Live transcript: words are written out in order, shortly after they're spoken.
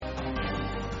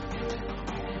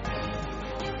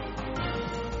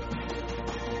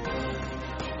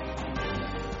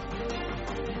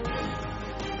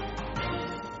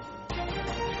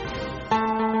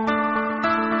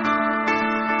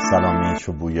سلامی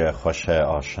چوبوی خوش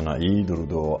آشنایی،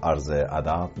 درود و عرض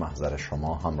ادب محضر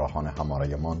شما همراهان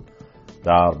هماره‌مان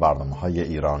در برنامه‌های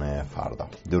ایران فردا.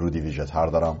 درودی ویژه تر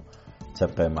دارم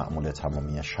طبق معمول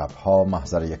تمامی شب‌ها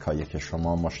محضر یکایک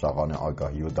شما مشتاقان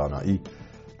آگاهی و دانایی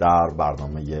در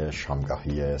برنامه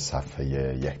شامگاهی صفحه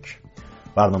 1.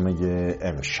 برنامه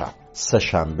امشب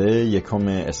سه‌شنبه 1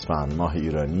 اسفند ماه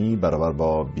ایرانی برابر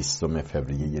با 20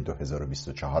 فوریه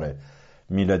 2024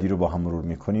 میلادی رو با هم مرور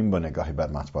میکنیم با نگاهی بر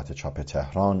مطبوعات چاپ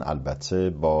تهران، البته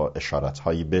با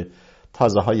اشارت‌هایی به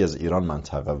تازه‌های از ایران،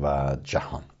 منطقه و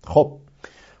جهان. خب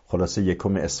خلاصه 1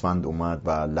 اسفند اومد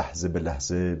و لحظه به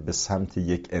لحظه به سمت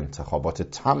یک انتخابات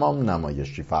تمام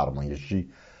نمایشی فرمایشی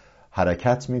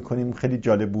حرکت میکنیم. خیلی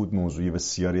جالب بود، موضوعی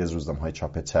بسیاری از روزنامه‌های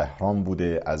چاپ تهران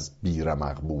بوده از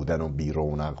بیرمق بودن و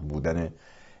بیرونق بودن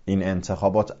این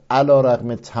انتخابات،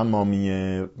 علیرغم تمامی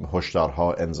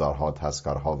هشدارها، انذارها،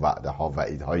 تذکرها، وعده‌ها،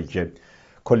 وعیدهایی که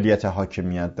کلیت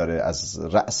حاکمیت داره از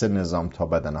رأس نظام تا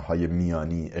بدنه‌های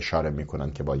میانی اشاره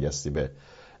میکنن که بایستی به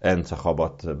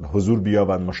انتخابات حضور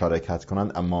بیابند، مشارکت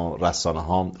کنند. اما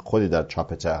رسانه‌ها خودی در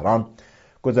چاپ تهران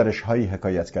گزارش‌هایی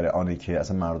حکایتگر آنه که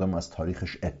اصلا مردم از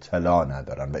تاریخش اطلاع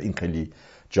ندارن و این خیلی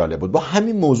جالب بود. با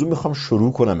همین موضوع میخوام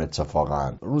شروع کنم.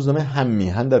 اتفاقا روزنامه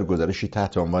هممیهن در گزارشی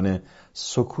تحت عنوان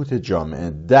سکوت جامعه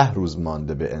 10 روز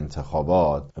مانده به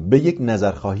انتخابات به یک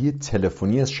نظرخواهی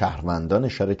تلفنی از شهروندان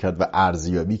اشاره کرد و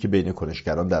ارزیابی که بین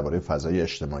کنشگران درباره فضای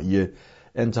اجتماعی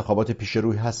انتخابات پیش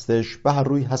روی هستش. به هر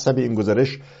روی حسب این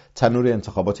گزارش تنور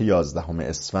انتخابات 11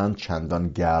 اسفند چندان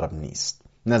گرم نیست.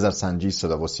 نظرسنجی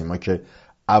صدا و سیما که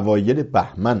اوایل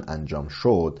بهمن انجام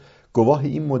شد گواه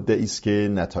این مدعی است که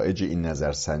نتایج این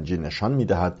نظرسنجی نشان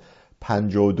می‌دهد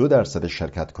 52%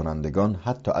 شرکت کنندگان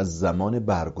حتی از زمان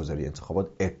برگزاری انتخابات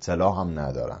اطلاع هم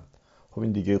ندارند. خب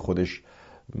این دیگه خودش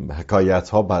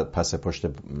حکایت‌ها پس پشت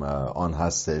آن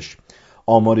هستش.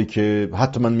 آماری که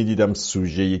حتی من می‌دیدم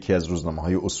سوژه یکی از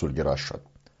روزنامه‌های اصولگرا شد،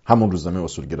 همون روزنامه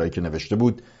اصولگرایی که نوشته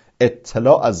بود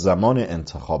اطلاع از زمان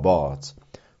انتخابات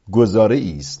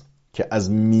گزاری است که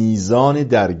از میزان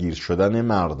درگیر شدن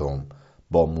مردم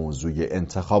با موضوع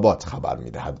انتخابات خبر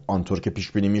می‌دهد. آنطور که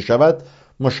پیش بینی می‌شود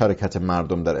مشارکت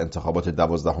مردم در انتخابات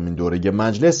 12مین دوره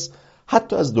مجلس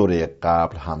حتی از دوره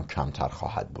قبل هم کمتر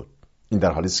خواهد بود. این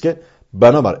در حالی است که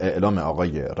بنابر اعلام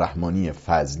آقای رحمانی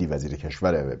فضلی وزیر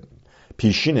کشور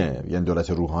پیشین یعنی دولت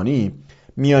روحانی،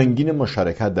 میانگین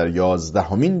مشارکت در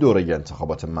 11مین دوره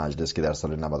انتخابات مجلس که در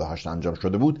سال 98 انجام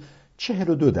شده بود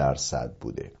 42%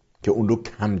 بوده که اون رو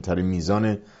کمتر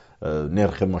میزان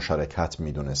نرخ مشارکت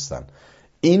میدونستن.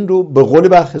 این رو به قول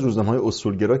برخی روزنامه‌های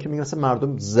اصولگرا که میگن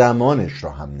مردم زمانش رو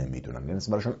هم نمیدونن، یعنی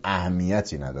براشون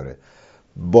اهمیتی نداره.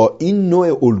 با این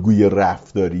نوع الگوی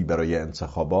رفتاری برای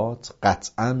انتخابات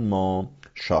قطعاً ما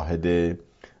شاهد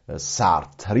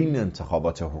سردترین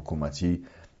انتخابات حکومتی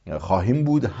خواهیم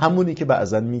بود، همونی که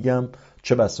بعضا میگم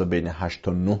چه بسا بین 8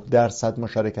 تا 9%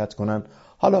 مشارکت کنن،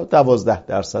 حالا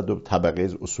 12% و طبقه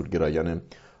اصولگرایان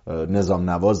نظام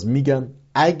نواز میگن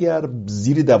اگر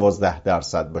زیر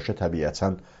 12% باشه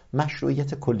طبیعتاً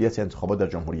مشروعیت کلیت انتخابات در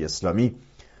جمهوری اسلامی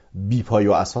بی پای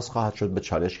و اساس خواهد شد، به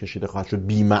چالش کشیده خواهد شد،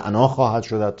 بی معنا خواهد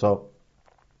شد. حتی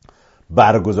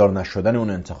برگزار نشدن اون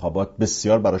انتخابات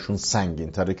بسیار براشون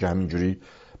سنگین تره که همینجوری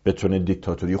بتونه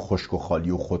دیکتاتوری خشک و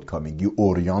خالی و خودکامگی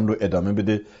اوریان رو ادامه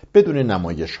بده بدون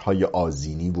نمایش های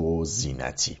آذینی و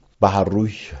زینتی. به هر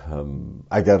روی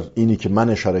اگر اینی که من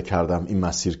اشاره کردم این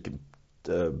مسیر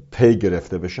پی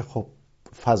گرفته بشه، خب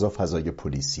فضای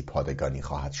پلیسی پادگانی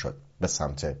خواهد شد به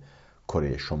سمت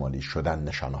کره شمالی شدن.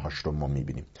 نشانه‌هاش رو ما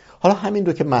می‌بینیم. حالا همین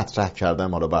رو که مطرح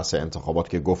کردم، حالا بحث انتخابات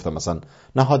که گفتم مثلا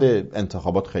نهاد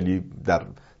انتخابات خیلی در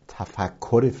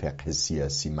تفکر فقه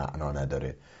سیاسی معنا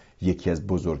نداره. یکی از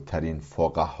بزرگترین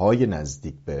فقهای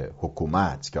نزدیک به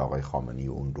حکومت که آقای خامنه‌ای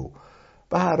اون رو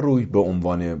به هر روی به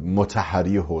عنوان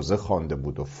متحری حوزه خوانده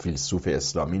بود و فیلسوف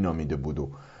اسلامی نامیده بود و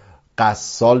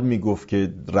قصال میگفت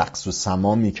که رقص و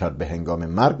سما میکرد به هنگام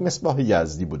مرگ، مصباح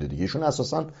یزدی بوده دیگه. ایشون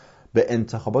اساساً به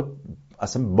انتخابات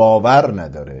اصلا باور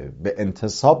نداره، به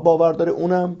انتصاب باور داره،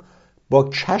 اونم با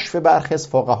کشف برخی از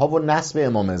فقها و نسب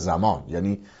امام زمان.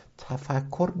 یعنی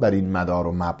تفکر بر این مدار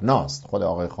و مبناست. خود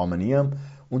آقای خامنه‌ای هم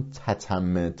اون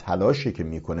تتم تلاشی که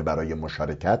میکنه برای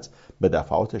مشارکت به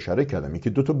دفعات اشاره کردم، یکی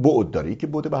دو تا بعد داره، یکی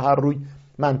بعد به هر روی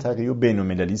منطقی و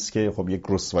بین‌المللی است که خب یک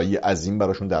رسوایی عظیم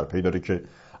براشون در پی داره که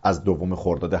از 2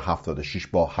 خرداد 76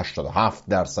 با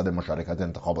 87% مشارکت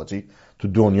انتخاباتی تو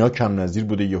دنیا کم نظیر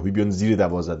بوده، یهویی بیان زیر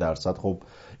 12%. خب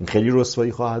این خیلی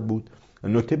رسوایی خواهد بود.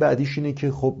 نکته بعدیش اینه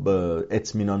که خب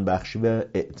اطمینان بخشی و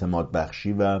اعتماد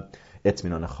بخشی و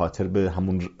اطمینان خاطر به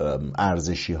همون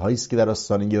ارزشی هایی است که در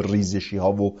آستانه ریزشی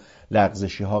ها و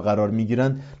لغزشی ها قرار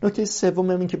میگیرن. نکته سوم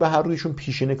این که به هر رویشون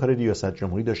پیشینه کار ریاست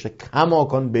جمهوری داشته،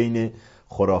 کماکان بین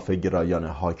خرافه گرایان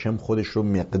حاکم خودش رو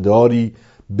مقداری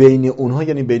بین اونها،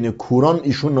 یعنی بین کوران،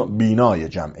 ایشون بینای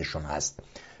جمعشون هست.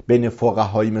 بین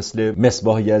فقهایی مثل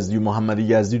مصباح یزدی و محمد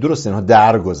یزدی درست اینها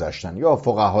درگذشتن، یا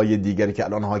فقهای دیگری که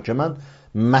الان حاکمن.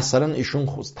 مثلا ایشون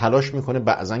تلاش میکنه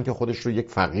بعضن که خودش رو یک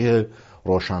فقیه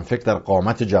روشنفکر در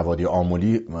قامت جوادی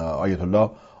آملی، آیت الله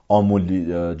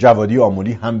جوادی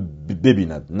آملی هم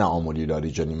ببیند، نه آملی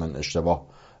لاریجانی، من اشتباه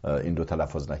این دو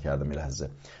تلفظ نکردم لحظه.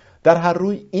 در هر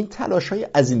روی این تلاش‌های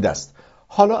از این دست.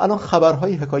 حالا الان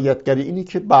خبرهای حکایتگری اینی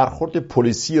که برخورد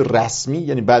پلیسی رسمی،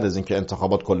 یعنی بعد از اینکه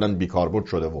انتخابات کلاً بیکاربرد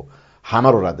شده و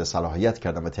همه رو رد صلاحیت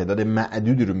کردن و تعداد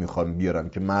معدودی رو میخوام بیارن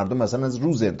که مردم مثلا از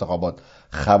روز انتخابات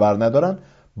خبر ندارن،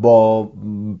 با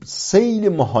سیل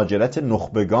مهاجرت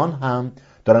نخبگان هم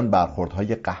دارن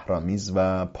برخوردهای قهرآمیز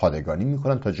و پادگانی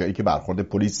میکنن، تا جایی که برخورد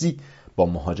پلیسی با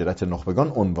مهاجرت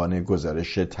نخبگان عنوان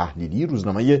گزارش تحلیلی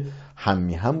روزنامه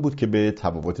هم بود که به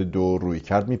تفاوت دو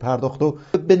رویکرد میپرداخت و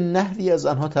به نحوی از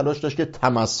آنها تلاش داشت که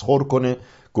تمسخر کنه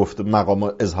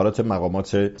اظهارات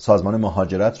مقامات سازمان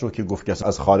مهاجرت رو که گفت که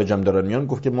از خارج هم دارن میان،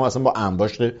 گفت که ما اصلا با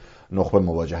انباشت نخبه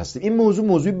مواجه هستیم. این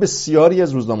موضوع بسیاری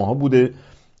از روزنامه ها بوده.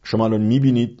 شما الان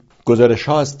میبینید گزارش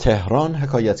ها از تهران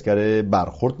حکایتگر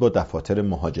برخورد با دفاتر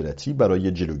مهاجرتی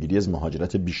برای جلوگیری از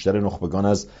مهاجرت بیشتر نخبگان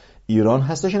از ایران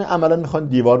هستش. یعنی عملا میخوان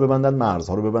دیوار ببندن،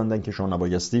 مرزها رو ببندن که شما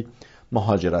نبایستی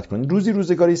مهاجرت کنید.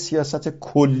 روزگاری سیاست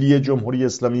کلی جمهوری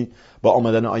اسلامی با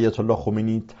آمدن آیت الله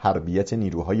خمینی تربیت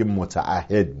نیروهای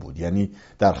متعهد بود، یعنی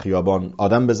در خیابان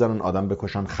آدم بزنن، آدم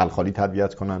بکشن، خلخالی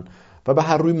تربیت کنن و به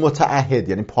هر روی متعهد،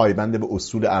 یعنی پایبند به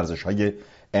اصول ارزش‌های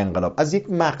انقلاب. از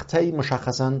یک مقطعی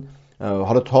مشخصاً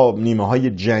حالا تا نیمه های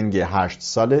جنگ 8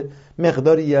 ساله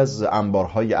مقداری از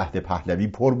انبارهای عهد پهلوی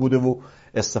پر بوده و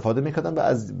استفاده میکردن و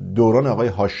از دوران آقای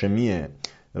هاشمی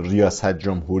ریاست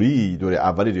جمهوری، دوره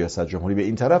اول ریاست جمهوری به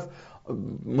این طرف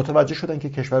متوجه شدن که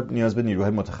کشور نیاز به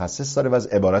نیروهای متخصص داره و از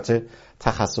عبارت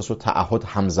تخصص و تعهد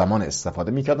همزمان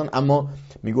استفاده میکردن، اما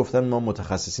میگفتن ما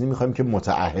متخصصینی میخوایم که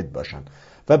متعهد باشن.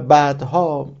 و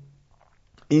بعدها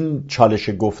این چالش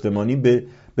گفتمانی به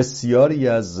بسیاری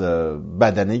از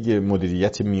بدنه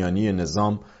مدیریت میانی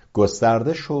نظام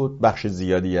گسترده شد. بخش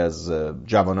زیادی از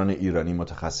جوانان ایرانی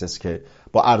متخصص که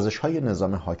با ارزش‌های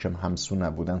نظام حاکم همسو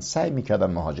نبودن سعی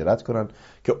می‌کردن مهاجرت کنن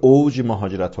که اوج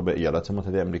مهاجرت ها به ایالات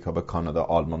متحده آمریکا، به کانادا،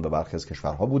 آلمان و برخی از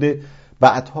کشورها بوده.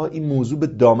 بعدها این موضوع به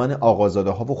دامن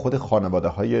آقازاده‌ها و خود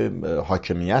خانواده‌های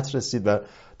حاکمیت رسید و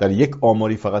در یک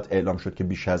آماری فقط اعلام شد که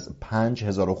بیش از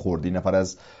 5000 خوردی نفر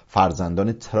از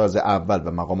فرزندان طراز اول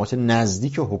و مقامات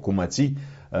نزدیک حکومتی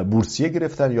بورسیه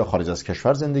گرفتن یا خارج از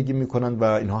کشور زندگی میکنن و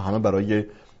اینها همه برای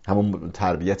همون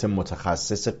تربیت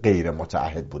متخصص غیر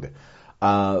متعهد بوده.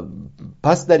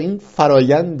 پس در این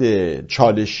فرایند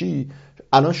چالشی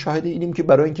الان شاهد اینیم که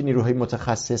برای اینکه نیروهای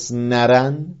متخصص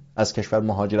نرن، از کشور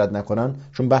مهاجرت نکنن،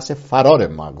 چون بحث فرار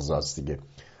مغزاست دیگه،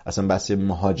 اصلا بحث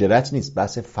مهاجرت نیست،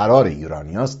 بحث فرار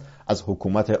ایرانی است از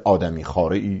حکومت آدمی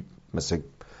خارعی مثل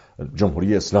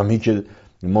جمهوری اسلامی که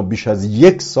ما بیش از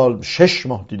 1 سال 6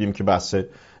 ماه دیدیم که بحث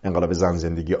انقلاب زن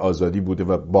زندگی آزادی بوده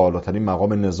و بالاترین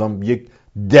مقام نظام یک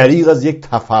دریغ از یک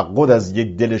تفقد از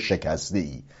یک دل شکسته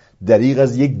ای، دریغ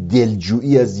از یک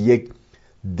دلجویی از یک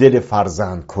دل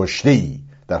فرزند کشته ای،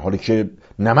 در حالی که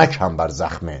نمک هم بر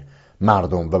زخم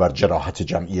مردم و بر جراحت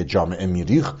جمعی جامعه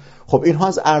میریخ. خب اینها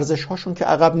از ارزش هاشون که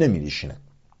عقب نمیریشینه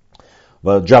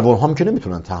و جوان هم که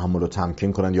نمیتونن تحمل و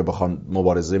تمکین کنن یا بخوان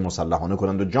مبارزه مسلحانه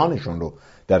کنن و جانشون رو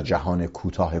در جهان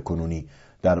کوتاه کنونی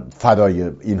در فدای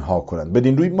اینها کنن،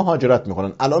 بدین روی مهاجرت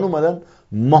میکنن. الان اومدن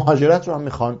مهاجرت رو هم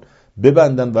میخوان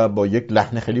ببندن و با یک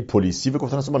لحن خیلی پلیسی و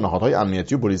گفتن اصلا با نهادهای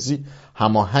امنیتی و پلیسی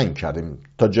هماهنگ کردیم،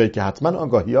 تا جایی که حتما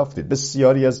آگاهی یافتید.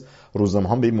 بسیاری از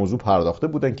روزنامه‌ها به این موضوع پرداخته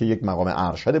بودن که یک مقام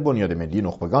ارشد بنیاد ملی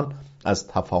نخبگان از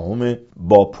تفاهم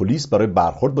با پلیس برای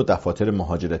برخورد با دفاتر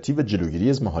مهاجرتی و جلوگیری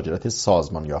از مهاجرت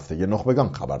سازمان یافته نخبگان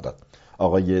خبر داد.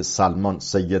 آقای سلمان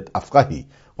سید افقهی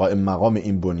قائم مقام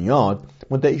این بنیاد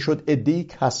مدعی شد عده‌ای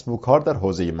کسب و کار در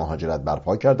حوزه مهاجرت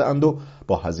برپا کرده اند و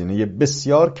با هزینه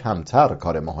بسیار کمتر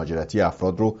کار مهاجرتی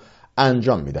افراد رو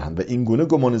انجام میدهند و این گونه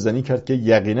گمانه‌زنی کرد که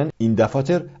یقینا این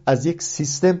دفاتر از یک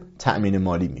سیستم تأمین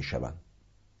مالی میشوند.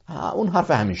 اون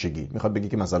حرف همیشگی میخواد بگه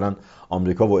که مثلا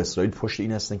آمریکا و اسرائیل پشت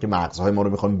این هستن که مغزهای ما رو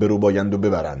میخوان بروبایند و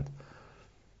ببرند.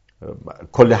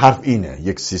 کل حرف اینه،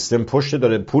 یک سیستم پشت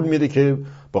داره پول میده که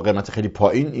با قیمت خیلی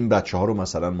پایین این بچه ها رو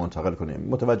مثلا منتقل کنه.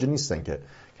 متوجه نیستن که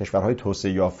کشورهای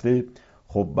توسعه یافته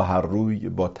خب به هر روی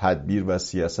با تدبیر و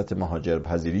سیاست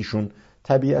مهاجرپذیریشون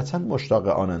طبیعتاً مشتاق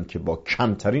آنند که با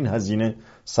کمترین هزینه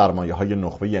سرمایه‌های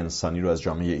نخبه انسانی رو از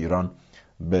جامعه ایران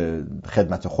به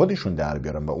خدمت خودشون در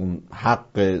بیارن و اون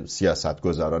حق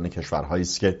سیاستگزاران کشورهایی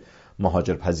است که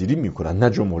مهاجرپذیری میکنن، نه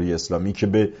جمهوری اسلامی که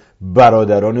به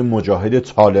برادران مجاهد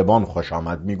طالبان خوش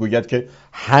آمد میگوید که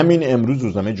همین امروز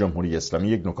روزنامه جمهوری اسلامی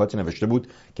یک نکاتی نوشته بود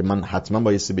که من حتما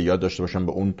بایستی به یاد داشته باشم،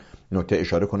 به اون نکته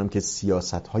اشاره کنم که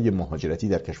سیاست‌های مهاجرتی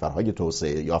در کشورهای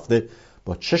توسعه یافته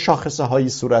با چه شاخصه‌هایی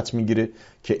صورت میگیره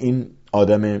که این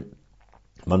آدم،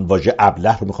 من واژه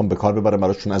ابله رو میخوام به کار ببرم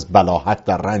براش چون از بلاهت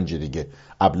در رنج دیگه،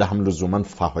 ابله هم لزوما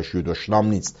فحاشی و دشنام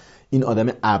نیست، این آدم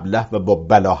ابله و با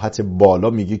بلاهت بالا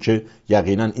میگه که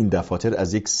یقینا این دفاتر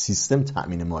از یک سیستم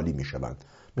تأمین مالی میشوند.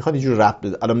 میخواد اینجوری ربط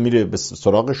بده. الان میره به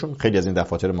سراغشون، خیلی از این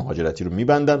دفاتر مهاجرتی رو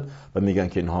میبندن و میگن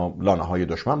که اینها لانه های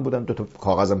دشمن بودن، دو تا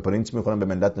کاغذم پرینت میکنن به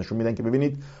ملت نشون میدن که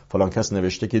ببینید فلان کس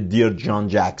نوشته که دیر جان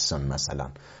جکسون مثلا،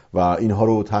 و اینها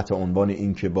رو تحت عنوان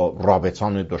این که با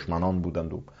رابطان دشمنان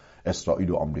بودند و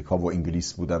اسرائیل و آمریکا و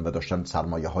انگلیس بودن و داشتن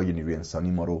سرمایه های نیروی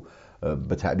انسانی ما رو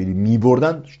به تعبیری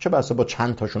میبردن، چه بسا با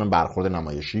چند تاشون برخورد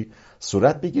نمایشی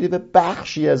صورت بگیری به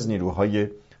بخشی از نیروهای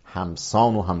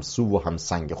همسان و همسو و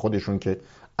همسنگ خودشون که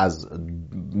از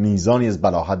میزانی از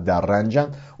بلاهت در رنجن،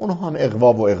 اونها هم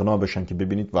اغوا و اغنا بشن که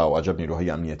ببینید و عجب نیروهای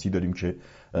امنیتی داریم که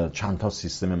چند تا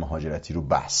سیستم مهاجرتی رو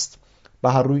بست. به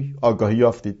هر روی آگاهی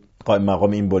یافتید. قائم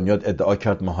مقام این بنیاد ادعا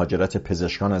کرد مهاجرت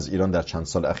پزشکان از ایران در چند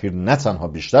سال اخیر نه تنها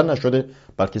بیشتر نشده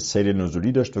بلکه سیر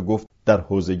نزولی داشت و گفت در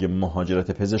حوزه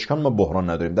مهاجرت پزشکان ما بحران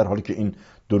نداریم، در حالی که این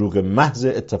دروغ محض.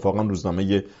 اتفاقا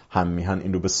روزنامه هممیهن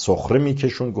این رو به سخره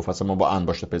میکشون، گفت اصلا ما با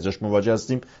انباشت پزشک مواجه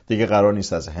هستیم، دیگه قرار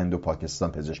نیست از هند و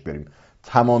پاکستان پزشک بریم.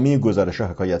 تمامی گزارش‌ها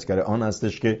حکایتگر آن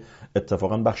هستش که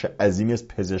اتفاقا بخش عظیمی از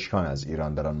پزشکان از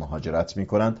ایران دارن مهاجرت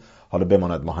میکنند، حالا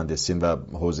بماند مهندسین و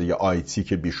حوزه آیتی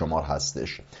که بیشمار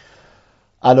هستش.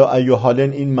 علی ای حال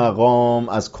این مقام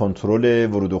از کنترل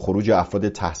ورود و خروج افراد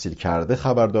تحصیل کرده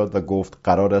خبر داد و گفت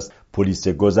قرار است پلیس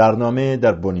گذرنامه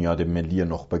در بنیاد ملی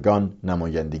نخبگان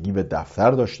نمایندگی به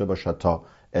دفتر داشته باشد تا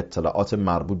اطلاعات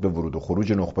مربوط به ورود و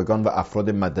خروج نخبگان و افراد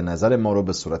مد نظر ما رو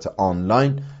به صورت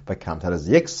آنلاین و کمتر از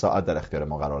 1 ساعت در اختیار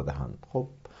ما قرار دهند. خب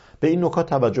به این نکات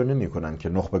توجه نمی‌کنند که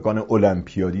نخبگان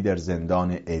المپیادی در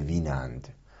زندان اوینند.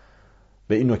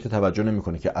 به این نکته توجه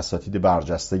نمی‌کنه که اساتید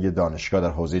برجسته دانشگاه در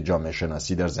حوزه جامعه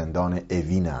شناسی در زندان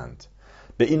اوینند.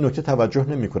 به این نکته توجه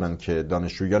نمی‌کنند که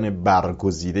دانشجویان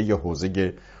برگزیده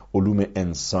حوزه علوم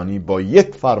انسانی با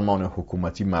یک فرمان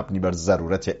حکومتی مبنی بر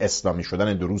ضرورت اسلامی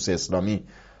شدن دروس اسلامی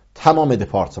تمام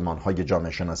دپارتمان‌های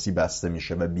جامعه شناسی بسته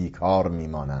میشه و بیکار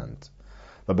میمانند.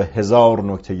 و به هزار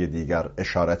نکته دیگر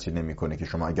اشارتی نمی‌کنه که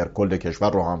شما اگر کل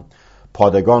کشور رو هم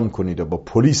پادگان کنید و با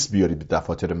پلیس بیارید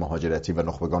دفاتر مهاجرتی و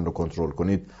نخبگان رو کنترل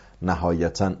کنید،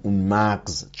 نهایتاً اون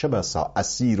مغز چه بسا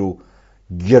اسیر و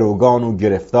گروگان و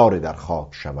گرفتار در خاک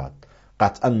شود،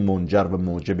 قطعاً منجر و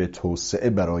موجب توسعه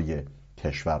برای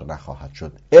کشور نخواهد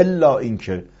شد، الا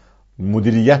اینکه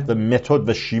مدیریت و متد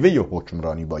و شیوه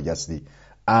حکمرانی بایستی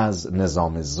از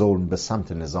نظام ظلم به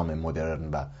سمت نظام مدرن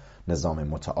و نظام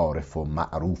متعارف و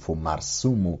معروف و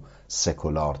مرسوم و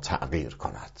سکولار تغییر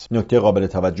کند. نکته قابل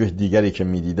توجه دیگری که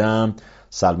میدیدم،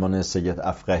 سلمان سید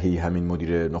افقهی، همین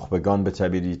مدیر نخبگان به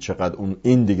تعبیری، چقدر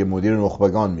این دیگه مدیر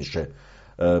نخبگان میشه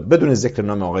بدون ذکر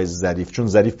نام آقای ظریف، چون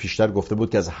ظریف پیشتر گفته بود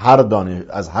که از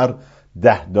هر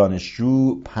 10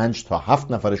 دانشجو 5 تا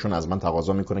 7 نفرشون از من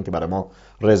تقاضا میکنن که برای ما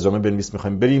رزومه بنویس،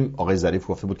 میخوایم بریم. آقای ظریف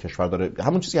گفته بود کشور داره،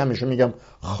 همون چیزی که همیشه میگم،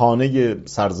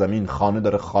 خانه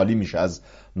داره خالی میشه از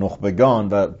نخبگان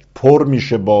و پر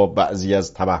میشه با بعضی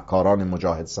از تبهکاران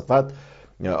مجاهد صفت.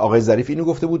 آقای ظریف اینو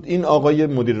گفته بود. این آقای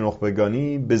مدیر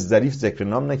نخبگانی به ظریف ذکر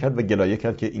نام نکرد و گلایه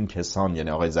کرد که این کسان، یعنی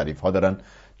آقای ظریف ها، دارن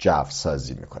جو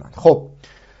سازی میکنن. خب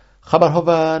خبرها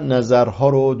و نظرها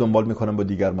رو دنبال میکنم با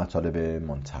دیگر مطالب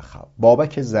منتخب.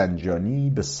 بابک زنجانی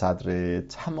به صدر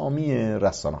تمامی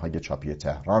رسانه‌های چاپی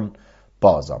تهران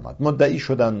باز آمد. مدعی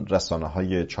شدن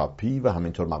رسانه‌های چاپی و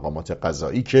همینطور مقامات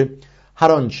قضایی که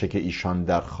هر آنچه که ایشان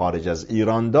در خارج از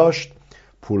ایران داشت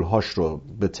پولهاش رو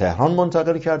به تهران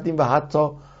منتقل کردیم و حتی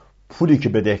پولی که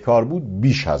بدهکار بود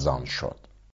بیش از آن شد.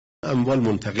 اموال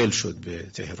منتقل شد به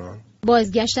تهران.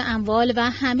 بازگشت اموال و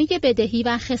همه بدهی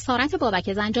و خسارت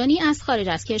بابک زنجانی از خارج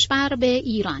از کشور به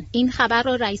ایران. این خبر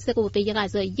را رئیس قوه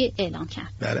قضاییه اعلام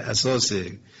کرد. بر اساس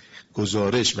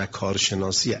گزارش و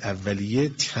کارشناسی اولیه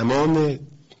تمام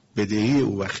بدهی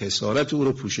او و خسارت او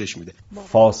رو پوشش میده.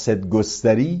 فاسد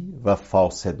گستری و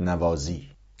فاسد نوازی.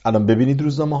 الان ببینید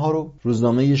روزنامه ها رو.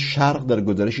 روزنامه شرق در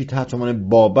گزارشی تحت عنوان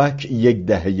بابک 10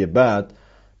 دهه بعد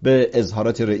به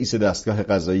اظهارات رئیس دستگاه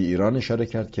قضایی ایران اشاره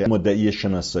کرد که مدعی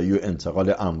شناسایی و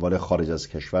انتقال اموال خارج از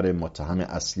کشور متهم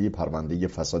اصلی پرونده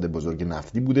فساد بزرگ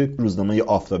نفتی بوده. روزنامه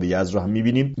آفتاب یزد رو هم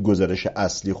می‌بینیم گزارش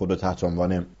اصلی خود تحت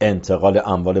عنوان انتقال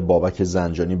اموال بابک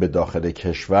زنجانی به داخل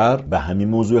کشور به همین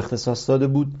موضوع اختصاص داده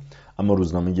بود. اما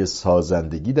روزنامه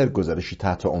سازندگی در گزارشی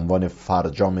تحت عنوان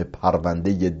فرجام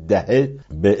پرونده دهید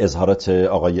به اظهارات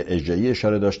آقای اژه‌ای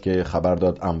اشاره داشت که خبر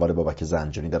داد اموال بابک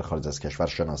زنجانی در خارج از کشور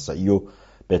شناسایی و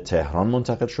به تهران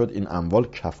منتقل شد. این اموال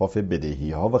کفاف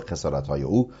بدهی‌ها و خسارت‌های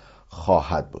او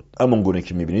خواهد بود. اما اونگونه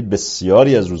که می‌بینید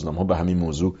بسیاری از روزنامه‌ها به همین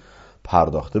موضوع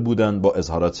پرداخته بودند. با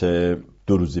اظهارات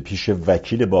 2 روز پیش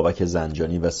وکیل بابک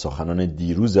زنجانی و سخنان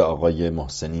دیروز آقای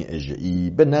محسنی اژه‌ای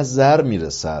به نظر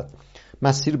می‌رسد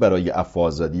مسیر برای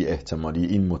عفوآزادی احتمالی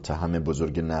این متهم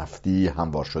بزرگ نفتی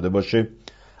هموار شده باشه.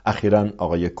 اخیراً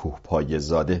آقای کوهپایه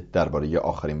زاده درباره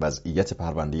آخرین وضعیت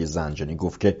پرونده زنجانی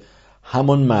گفت که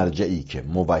همان مرجعی که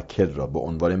موکل را به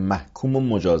عنوان محکوم و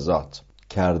مجازات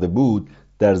کرده بود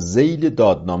در ذیل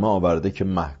دادنامه آورده که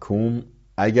محکوم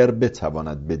اگر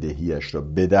بتواند بدهیش را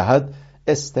بدهد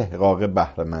استحقاق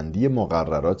بهره‌مندی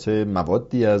مقررات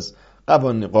موادی از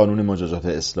قانون مجازات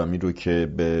اسلامی رو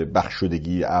که به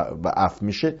بخشودگی و عفو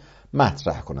میشه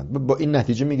مطرح کند. با این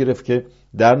نتیجه میگرفت که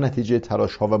در نتیجه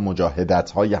تلاش‌ها و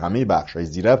مجاهدت‌های همه بخش‌های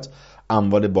زیربط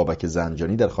اموال بابک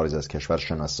زنجانی در خارج از کشور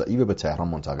شناسایی و به تهران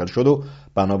منتقل شد و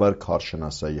بنابر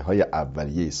کارشناسایی‌های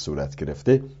اولیه صورت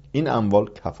گرفته این اموال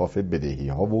کفاف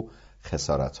بدهی‌ها و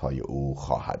خسارت‌های او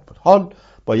خواهد بود. حال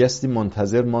بایستی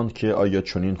منتظر ماند که آیا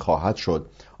چنین خواهد شد.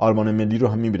 آرمان ملی رو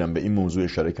هم می‌بینم به این موضوع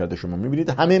اشاره کرده. شما می‌بینید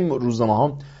همه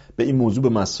روزنامه‌ها به این موضوع به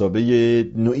مثابه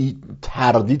نوعی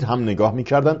تردید هم نگاه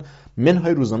می‌کردن.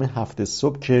 منهای روزنامه هفته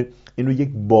صبح که این رو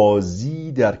یک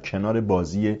بازی در کنار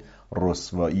بازی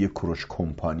رسوایی کوروش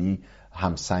کمپانی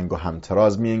همسنگ و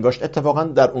همتراز می‌انگاشت. اتفاقا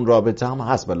در اون رابطه هم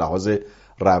هست به لحاظ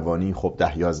روانی. خب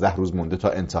 10-11 روز مونده تا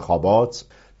انتخابات.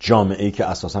 جامعه‌ای که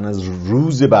اساساً از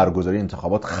روز برگزاری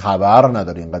انتخابات خبر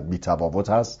نداره اینقدر بی‌تفاوت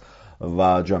هست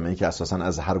و جامعه‌ای که اساساً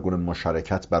از هر گونه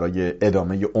مشارکت برای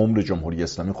ادامه عمر جمهوری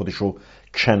اسلامی خودش رو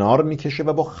کنار میکشه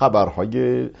و با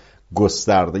خبرهای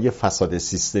گسترده فساد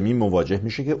سیستمی مواجه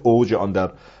میشه که اوج آن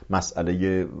در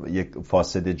مسئله یک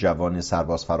فاسد جوان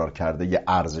سرباز فرار کرده ی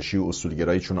ارزشی و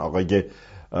اصولگرایی چون آقای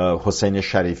حسین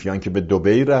شریفیان که به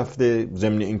دبی رفته،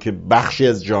 ضمن اینکه بخشی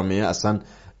از جامعه اصلا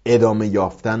ادامه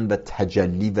یافتن و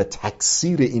تجلی و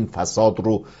تکثیر این فساد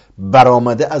رو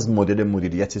برآمده از مدل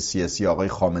مدیریت سیاسی آقای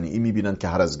خامنه‌ای می‌بینند که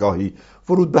هر از گاهی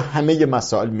ورود به همه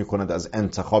مسائل می‌کند. از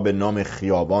انتخاب نام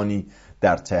خیابانی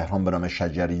در تهران به نام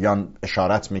جریان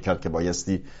اشارت می‌کرد که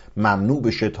بایستی ممنوع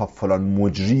بشه تا فلان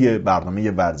مجری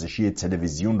برنامه ورزشی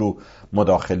تلویزیون رو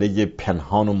مداخله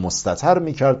پنهان و مستتر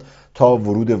می‌کرد تا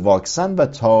ورود واکسن و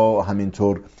تا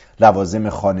همینطور لوازم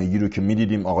خانگی رو که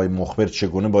می‌دیدیم آقای مخبر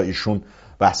چگونه با ایشون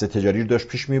بحث تجاری رو داشت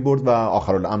پیش می‌برد و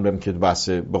آخرالامرم که بحث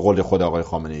به قول خود آقای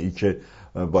خامنه‌ای که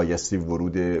بایستی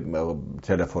ورود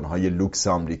تلفن‌های لوکس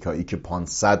آمریکایی که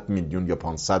 500 میلیون یا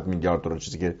 500 میلیارد دلار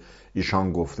چیزی که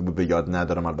ایشان گفته بود به یاد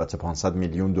ندارم، البته 500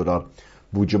 میلیون دلار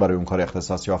بودجه برای اون کار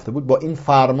اختصاص یافته بود. با این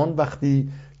فرمان وقتی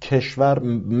کشور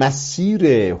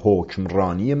مسیر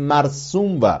حکمرانی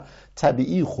مرسوم و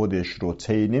طبیعی خودش رو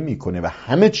طی نمی‌کنه و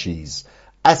همه چیز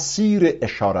اسیر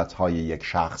اشارت‌های یک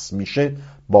شخص میشه،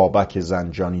 بابک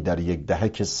زنجانی در یک دهه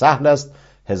که سهل است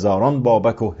هزاران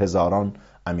بابک و هزاران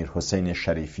امیر حسین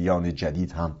شریفیان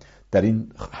جدید هم در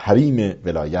این حریم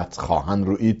ولایت خواهند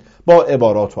روید با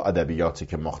عبارات و ادبیاتی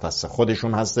که مختص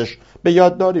خودشون هستش. به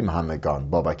یاد داریم همگان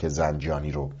بابک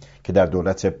زنجانی رو که در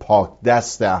دولت پاک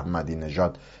دست احمدی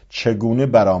نژاد چگونه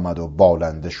برآمد و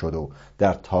بالنده شد و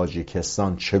در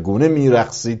تاجیکستان چگونه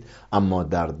میرقصید، اما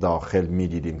در داخل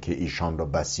میدیدیم که ایشان را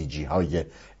بسیجی های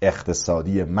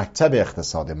اقتصادی مکتب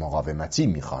اقتصاد مقاومتی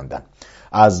میخواندن.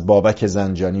 از بابک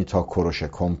زنجانی تا کوروش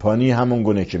کمپانی همون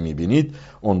گونه که میبینید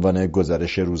عنوان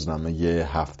گزارش روزنامه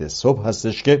هفته صبح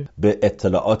هستش که به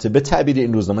اطلاعات به تعبیر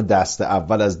این روزنامه دست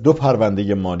اول از 2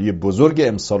 پرونده مالی بزرگ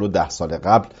امسال و 10 سال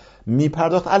قبل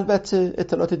میپرداخت. البته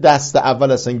اطلاعات دست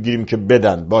اول اصلا گیریم که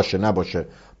بدن باشه نباشه،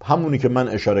 همونی که من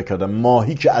اشاره کردم،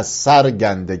 ماهی که از سر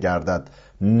گنده گردد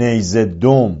نیزه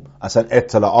دوم، اصلا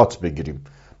اطلاعات بگیریم.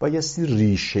 بایستی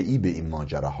ریشه‌ای به این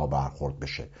ماجراها برخورد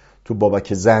بشه. تو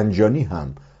بابک زنجانی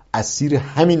هم اسیر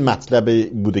همین مطلب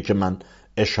بوده که من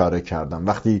اشاره کردم.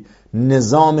 وقتی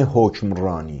نظام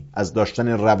حکمرانی از داشتن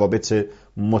روابط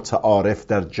متعارف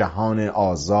در جهان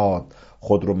آزاد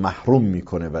خود رو محروم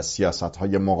میکنه و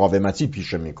سیاست‌های مقاومتی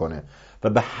پیشه میکنه و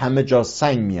به همه جا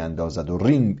سنگ میاندازد و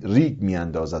ریگ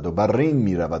میاندازد و بر رین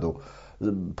میرود و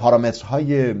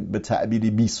پارامترهای به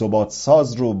تعبیری بی‌ثبات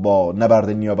ساز رو با نبرد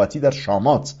نیابتی در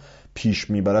شامات پیش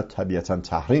میبرد، طبیعتا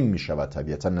تحریم میشود،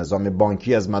 طبیعتا نظام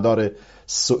بانکی از مدار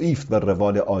سوئیفت و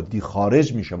روال عادی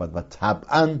خارج میشود و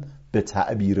طبعا به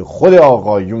تعبیر خود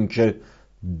آقایون که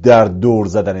در دور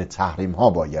زدن تحریم ها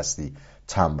بایستی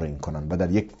تمرین کنن و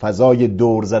در یک فضای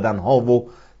دور زدن ها و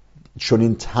چون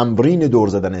این تمرین دور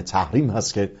زدن تحریم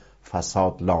هست که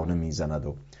فساد لانه میزند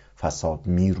و فساد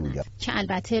میروید، که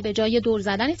البته به جای دور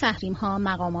زدن تحریم ها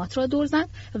مقامات را دور زد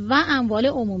و اموال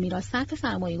عمومی را صرف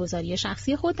سرمایه گذاری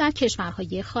شخصی خود در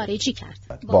کشورهای خارجی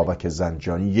کرد. بابک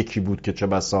زنجانی یکی بود که چه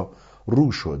بسا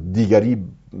رو شد، دیگری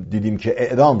دیدیم که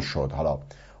اعدام شد. حالا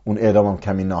اون اعدام هم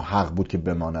کمی ناحق بود که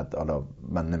بماند. حالا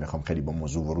من نمیخوام خیلی با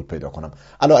موضوع ورود پیدا کنم.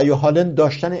 علی ای حال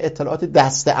داشتن اطلاعات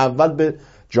دست اول به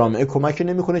جامعه کمک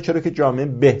نمیکنه، چرا که جامعه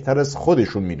بهتر از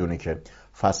خودشون میدونه که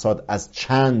فساد از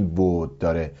چند بود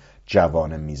داره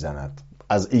جوانه میزند.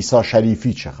 از عیسی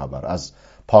شریفی چه خبر؟ از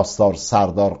پاسدار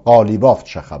سردار قالیباف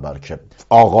چه خبر که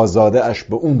آقازاده اش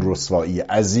به اون رسوایی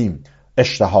عظیم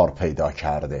اشتهار پیدا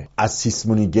کرده؟ از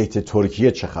سیسمونی گیت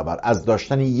ترکیه چه خبر؟ از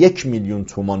داشتن 1 میلیون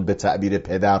تومان به تعبیر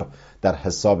پدر در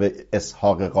حساب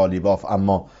اسحاق قالیباف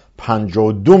اما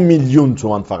 52 میلیون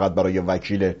تومان فقط برای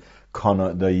وکیل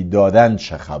کانادایی دادن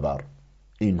چه خبر؟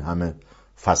 این همه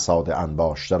فساد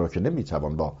انباشته رو که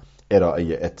نمیتوان با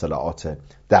ارائه اطلاعات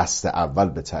دست اول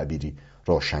به تعبیری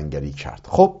روشنگری کرد.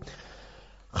 خب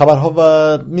خبرها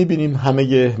و میبینیم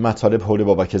همه مطالب حول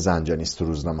بابک زنجانی است تو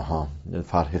روزنامه ها.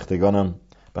 فرهیختگانم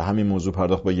به همین موضوع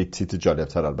پرداخت با یک تیتر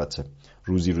جالبتر. البته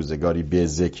روزی روزگاری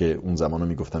بزه که اون زمانو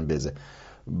میگفتن بزه،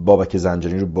 بابک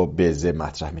زنجانی رو با بزه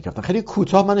مطرح میکردن. خیلی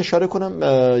کوتاه من اشاره کنم،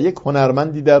 یک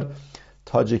هنرمندی در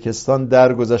تاجیکستان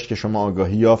درگذشت که شما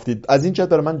آگاهی یافتید. از این جهت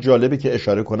برای من جالبه که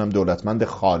اشاره کنم دولتمند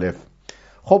خالف.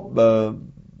 خب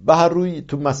به هر روی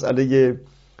تو مسئله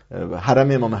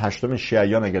حرم امام هشتم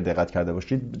شیعیان اگر دقت کرده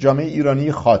باشید، جامعه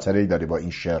ایرانی خاطره‌ای داره با این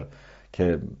شعر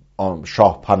که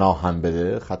شاه پناه هم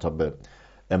بده، خطاب به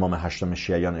امام هشتم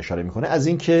شیعیان اشاره میکنه، از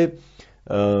اینکه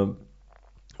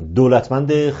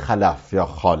دولتمند خلف یا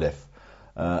خالف،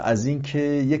 از اینکه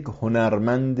یک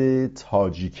هنرمند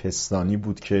تاجیکستانی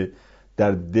بود که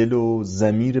در دل و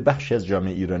ضمیر بخشی از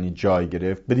جامعه ایرانی جای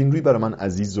گرفت. بدین روی برای من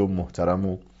عزیز و محترم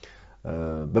و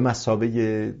به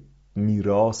مثابه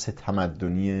میراث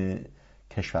تمدنی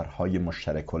کشورهای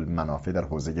مشترک المنافع در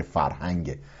حوزه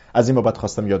فرهنگ. از این بابت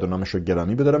خواستم یاد و نامش رو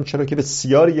گرامی بدارم، چرا که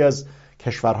بسیاری از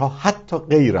کشورها حتی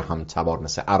غیر همتبار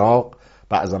مثل عراق،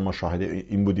 بعضا ما شاهد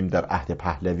این بودیم در عهد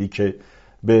پهلوی که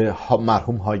به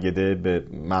مرحوم هایده، به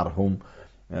مرحوم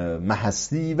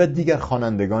محستی و دیگر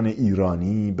خوانندگان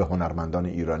ایرانی، به هنرمندان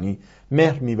ایرانی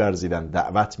مهر می‌ورزیدن،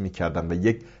 دعوت می‌کردن و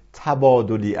یک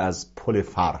تبادلی از پل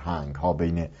فرهنگ ها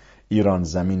بین ایران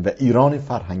زمین و ایران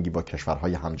فرهنگی با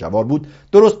کشورهای همجوار بود،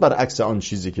 درست برعکس آن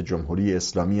چیزی که جمهوری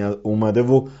اسلامی اومده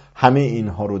و همه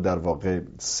اینها رو در واقع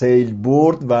سیل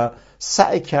برد و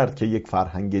سعی کرد که یک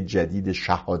فرهنگ جدید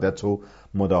شهادت و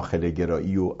مداخله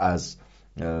گرایی و از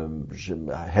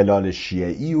هلال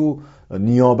شیعی و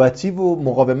نیابتی و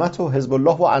مقاومت و حزب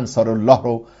الله و انصار الله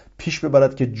رو پیش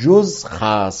ببرد که جز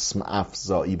خصم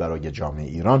افزایی برای جامعه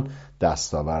ایران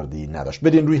دستاوردی نداشت.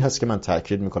 بدین روی هست که من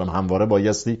تأکید میکنم همواره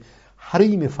بایستی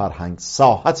حریم فرهنگ،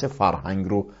 ساحت فرهنگ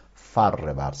رو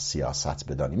فر بر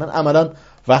سیاست بدانی. من عملا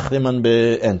وقت من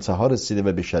به انتها رسیده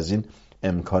و بیش از این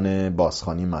امکان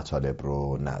بازخوانی مطالب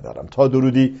رو ندارم. تا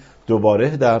درودی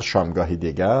دوباره در شامگاهی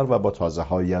دیگر و با تازه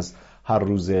هایی از هر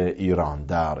روز ایران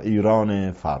در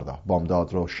ایران فردا.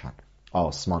 بامداد روشن،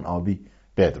 آسمان آبی.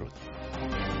 بدرود.